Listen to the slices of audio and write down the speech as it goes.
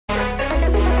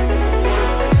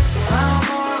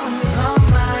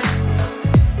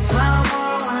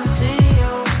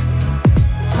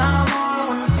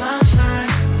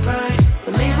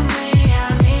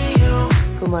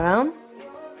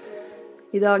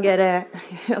Idag är det...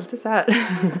 Jag är alltid så här.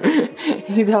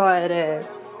 Idag är det...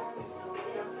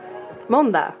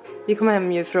 måndag. Vi kom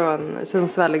hem ju från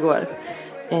Sundsvall igår.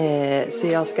 Så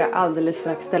jag ska alldeles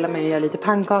strax ställa mig och göra lite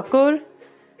pannkakor.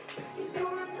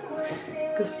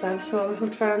 Gustav sover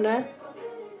fortfarande.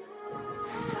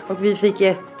 Och vi fick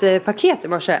ett paket i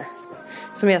morse.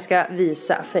 Som jag ska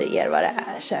visa för er vad det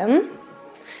är sen.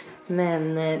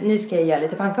 Men nu ska jag göra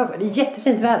lite pannkakor. Det är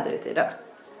jättefint väder ute idag.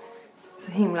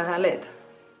 Så himla härligt.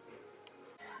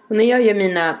 Och när jag gör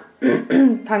mina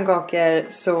pannkakor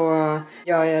så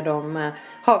gör jag dem med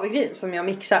havregryn som jag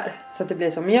mixar. Så att det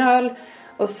blir som mjöl.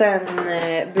 Och sen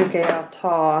brukar jag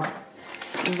ta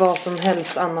vad som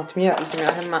helst annat mjöl som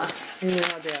jag har hemma. Nu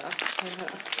hade jag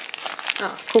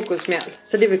kokosmjöl.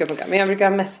 Så det brukar funka. Men jag brukar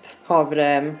ha mest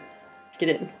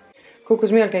havregryn.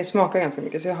 Kokosmjöl kan ju smaka ganska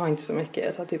mycket så jag har inte så mycket.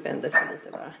 Jag tar typ 1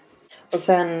 deciliter bara. Och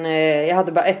sen, jag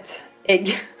hade bara 1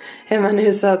 ägg hemma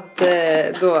nu så att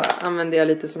då använde jag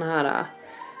lite sån här,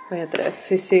 vad heter det,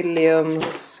 psyllium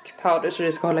husk powder så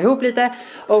det ska hålla ihop lite.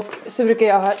 Och så brukar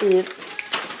jag ha i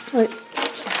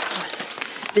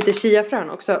lite chiafrön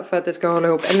också för att det ska hålla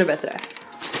ihop ännu bättre.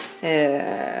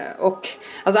 Och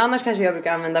alltså annars kanske jag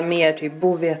brukar använda mer typ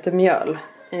bovetemjöl.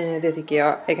 Det tycker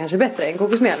jag är kanske bättre än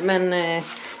kokosmjöl. Men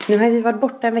nu har vi varit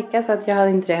borta en vecka så att jag hade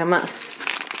inte det hemma.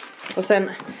 Och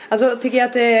sen, alltså tycker jag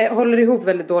att det håller ihop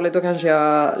väldigt dåligt, då kanske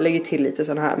jag lägger till lite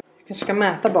sån här. Jag kanske ska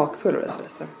mäta bakpulvret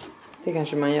förresten. Det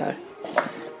kanske man gör.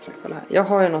 Så kolla här. Jag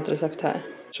har ju något recept här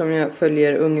som jag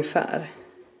följer ungefär.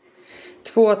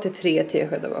 2 till 3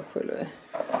 teskedar bakpulver.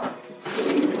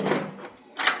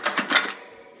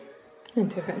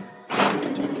 Inte jag själv.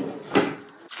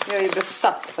 Jag är ju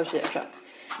besatt av chiafrön.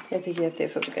 Jag tycker att det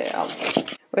funkar i allt.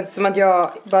 Och eftersom att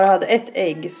jag bara hade 1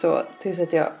 ägg så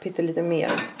tillsatte jag pyttelite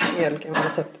mer mjölk än vad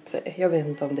receptet säger. Jag vet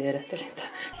inte om det är rätt eller inte.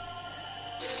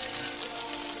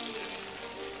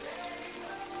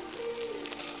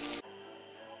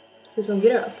 Det ser ut som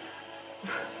gröt.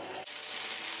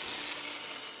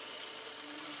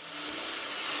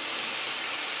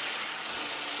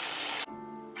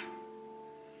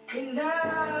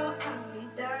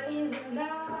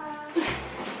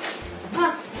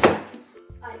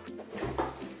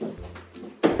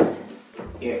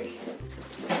 Erik.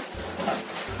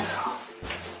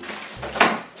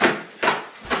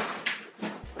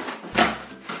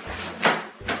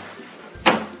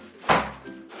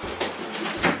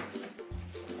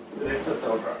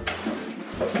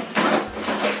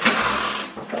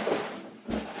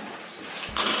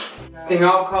 Stäng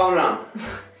av kameran.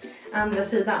 Andra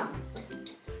sidan.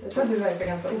 Jag tror att du verkar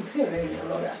ganska otrevlig i min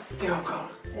låga. Stäng av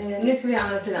kameran. Nu ska vi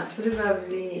andra sidan. Så då behöver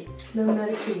vi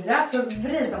nummer 4. Så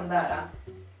vrid dem där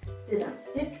i den.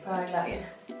 Gick på läge.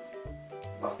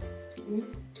 Va?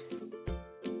 Mm.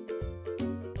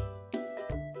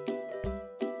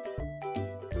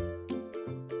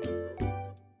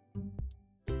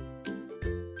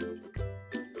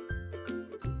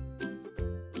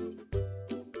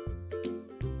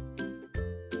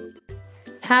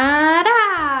 Tada!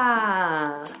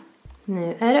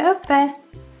 Nu är det uppe.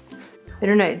 Är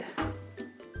du nöjd?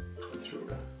 Jag tror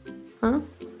det. Ja.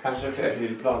 Kanske för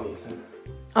hyllplan i sen.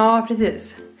 Ja,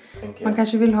 precis. Man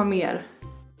kanske vill ha mer.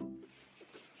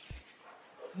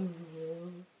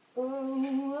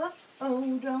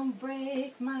 Don't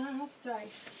break my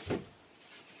stride.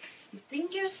 You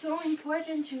think you're so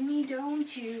important to me,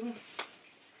 don't you?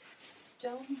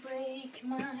 Don't break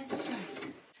my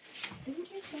stride. You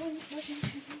think you're so important to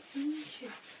me, don't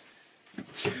you?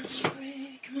 Don't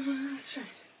break my stride.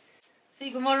 Säg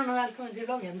god morgon och välkommen till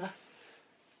vloggen då.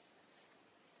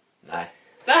 Nej.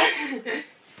 Va?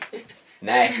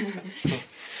 Nej.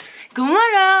 God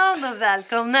morgon och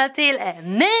välkomna till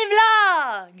en ny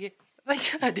vlogg! Vad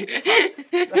gör du?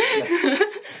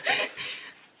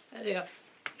 Här är jag.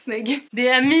 Snygg. Det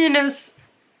är minus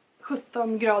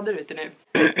 17 grader ute nu.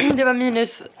 Det var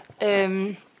minus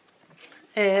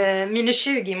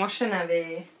 20 i morse när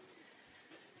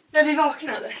vi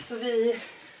vaknade. Så vi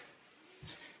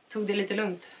tog det lite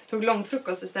lugnt. Tog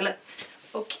långfrukost istället.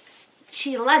 Och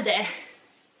chillade.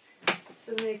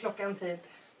 Så nu är klockan typ...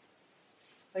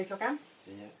 Vad är klockan?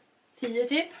 10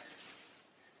 typ.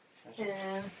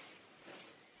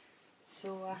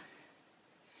 Så...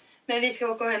 Men vi ska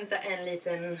åka och hämta en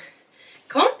liten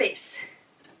kompis.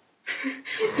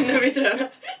 När vi tränar.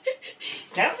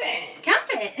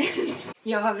 Kaffe!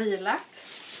 Jag har vilat.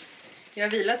 Jag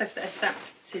har vilat efter SM.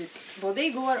 Typ både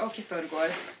igår och i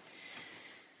förrgår.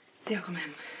 Så jag kom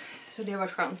hem. Så det var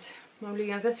skönt. Man blir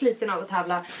ganska sliten av att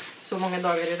tävla så många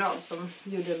dagar i rad som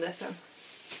gjorde under SM.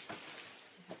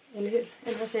 Eller hur?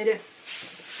 Eller vad säger du?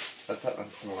 Jag tävlar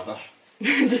inte så många dagar.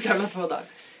 Du tävlar 2 dagar.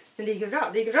 Men det gick ju bra.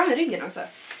 Det gick bra med ryggen också.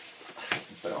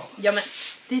 Bra. Ja, men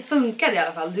det funkade i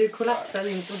alla fall. Du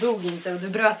kollapsade inte och dog inte och du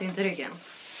bröt inte ryggen.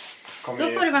 Då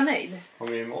får du vara nöjd.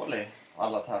 Kom vi i mål i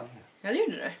alla tävlingar? Ja, det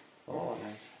gjorde du.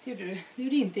 Nej. Det gjorde du. Det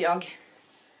gjorde inte jag.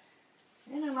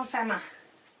 Det är en annan 5.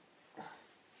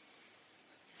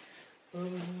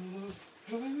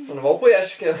 Man var på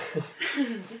gärsken.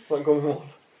 Man kom i mål.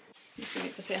 Nu ska vi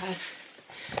få se här.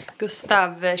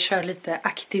 Gustav kör lite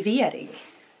aktivering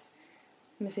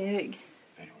med sin rygg.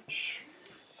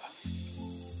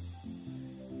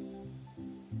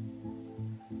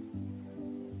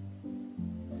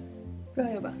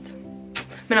 Bra jobbat.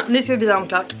 Men ja, nu ska vi byta om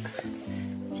klart.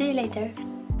 See you later.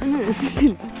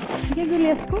 Vilka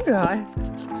gulliga skor du har.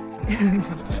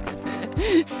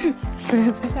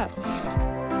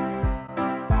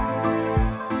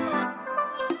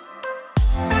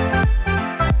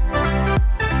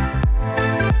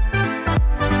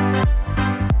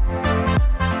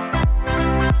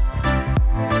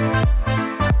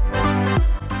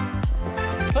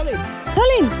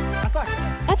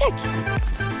 Attack!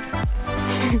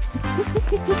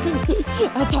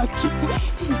 Attack!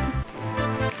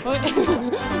 Oj,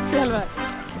 fel väg.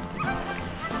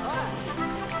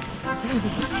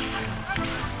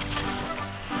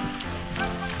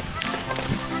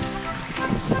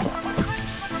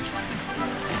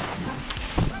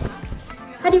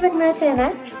 Har du varit med och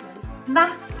tränat? Va?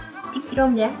 Tycker du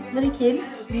om det? Var det kul?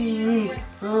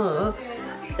 Så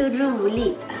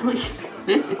roligt.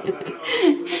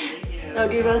 Ja,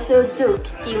 du var så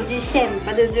duktig och du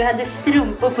kämpade och du hade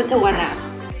strumpor på tårna.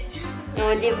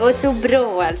 Ja, det var så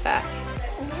bra, Alfa.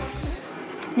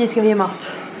 Nu ska vi göra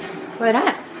mat. Vad är det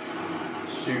här?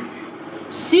 Soup.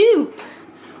 Soup!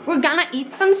 We're gonna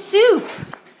eat some soup!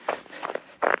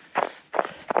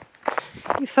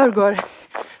 I förrgår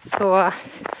så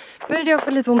började jag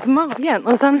få lite ont i magen.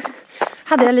 Och sen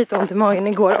hade jag lite ont i magen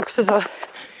igår också, så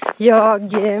jag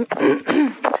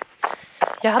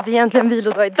hade egentligen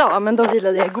vilodag idag, men då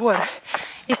vilade jag igår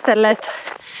istället.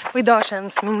 Och idag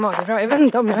känns min mage bra. Jag vet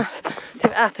inte om jag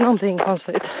typ äter någonting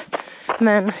konstigt,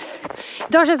 men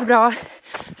idag känns det bra.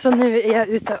 Så nu är jag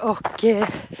ute och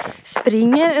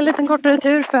springer en liten kortare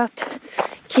tur för att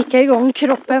kicka igång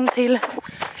kroppen till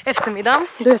eftermiddagen.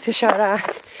 Då jag ska köra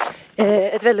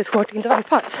ett väldigt hårt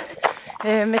intervallpass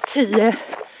med 10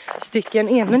 stycken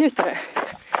 1-minutare.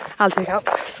 Allt jag kan.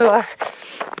 Så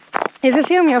jag ska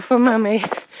se om jag får med mig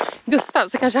Gustav,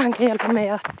 så kanske han kan hjälpa mig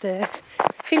att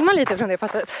filma lite från det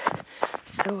passet.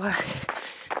 Så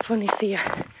får ni se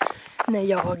när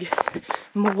jag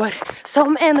mår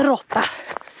som en råtta.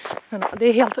 Men det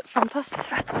är helt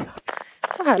fantastiskt.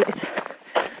 Så härligt.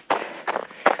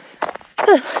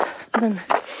 Men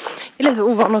jag är lite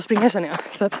ovan att springa, känner jag.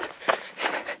 Så att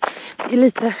det är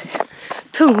lite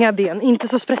tunga ben, inte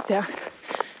så sprättiga.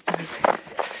 Men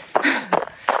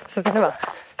så kan det vara.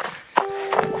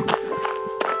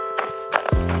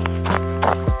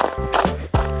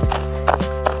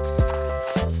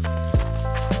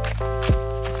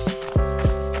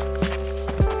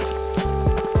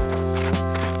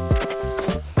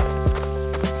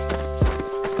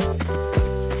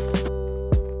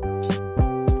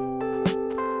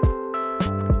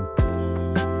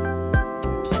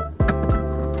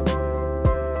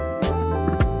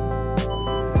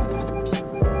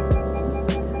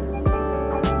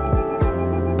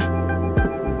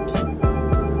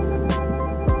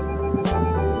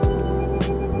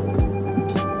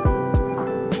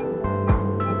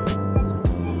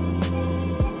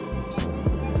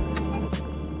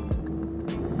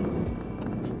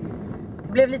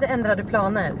 Det blev lite ändrade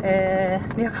planer.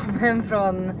 När jag kom hem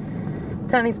från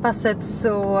träningspasset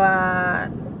så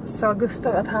sa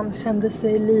Gustav att han kände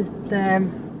sig lite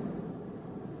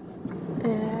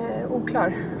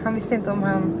oklar. Han visste inte om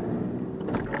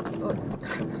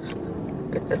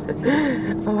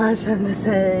han kände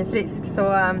sig frisk.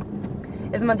 Så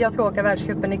eftersom att jag ska åka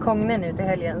världscupen i Cogne nu till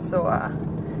helgen, så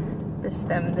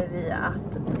bestämde vi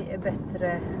att det är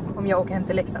bättre om jag åker hem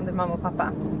till Leksand till mamma och pappa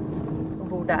och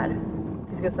bor där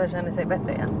tills Gustav känner sig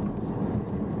bättre igen.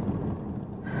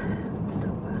 Så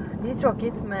det är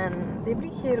tråkigt, men det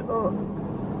blir kul att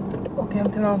åka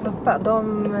hem till mamma och pappa.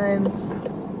 De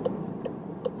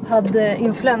hade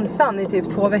influensan i typ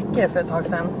 2 veckor för ett tag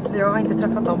sedan, så jag har inte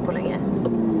träffat dem på länge.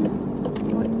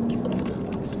 Oj,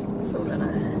 solen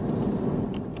här.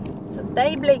 Så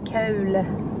det blir kul.